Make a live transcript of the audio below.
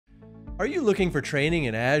Are you looking for training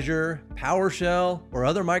in Azure, PowerShell, or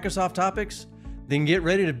other Microsoft topics? Then get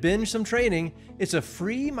ready to binge some training. It's a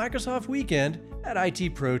free Microsoft weekend at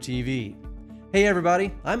ITProTV. Hey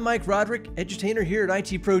everybody, I'm Mike Rodrick, edutainer here at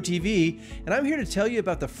ITProTV, and I'm here to tell you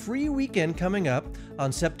about the free weekend coming up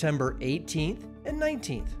on September 18th and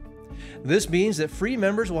 19th. This means that free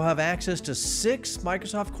members will have access to 6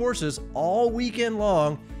 Microsoft courses all weekend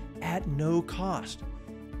long at no cost.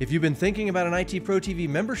 If you've been thinking about an ITProTV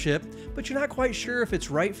membership, but you're not quite sure if it's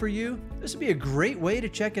right for you, this would be a great way to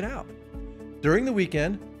check it out. During the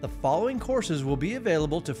weekend, the following courses will be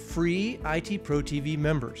available to free ITProTV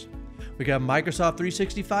members. We got Microsoft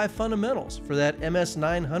 365 Fundamentals for that MS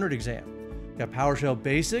 900 exam. We got PowerShell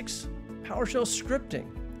Basics, PowerShell Scripting,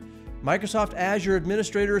 Microsoft Azure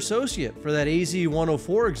Administrator Associate for that AZ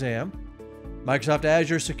 104 exam, Microsoft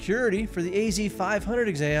Azure Security for the AZ 500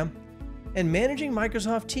 exam, and Managing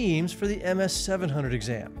Microsoft Teams for the MS 700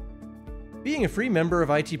 exam. Being a free member of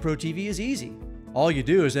ITProTV is easy. All you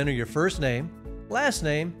do is enter your first name, last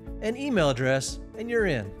name, and email address, and you're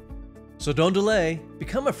in. So don't delay,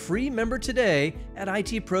 become a free member today at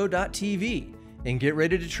itpro.tv and get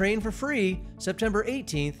ready to train for free September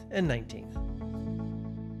 18th and 19th.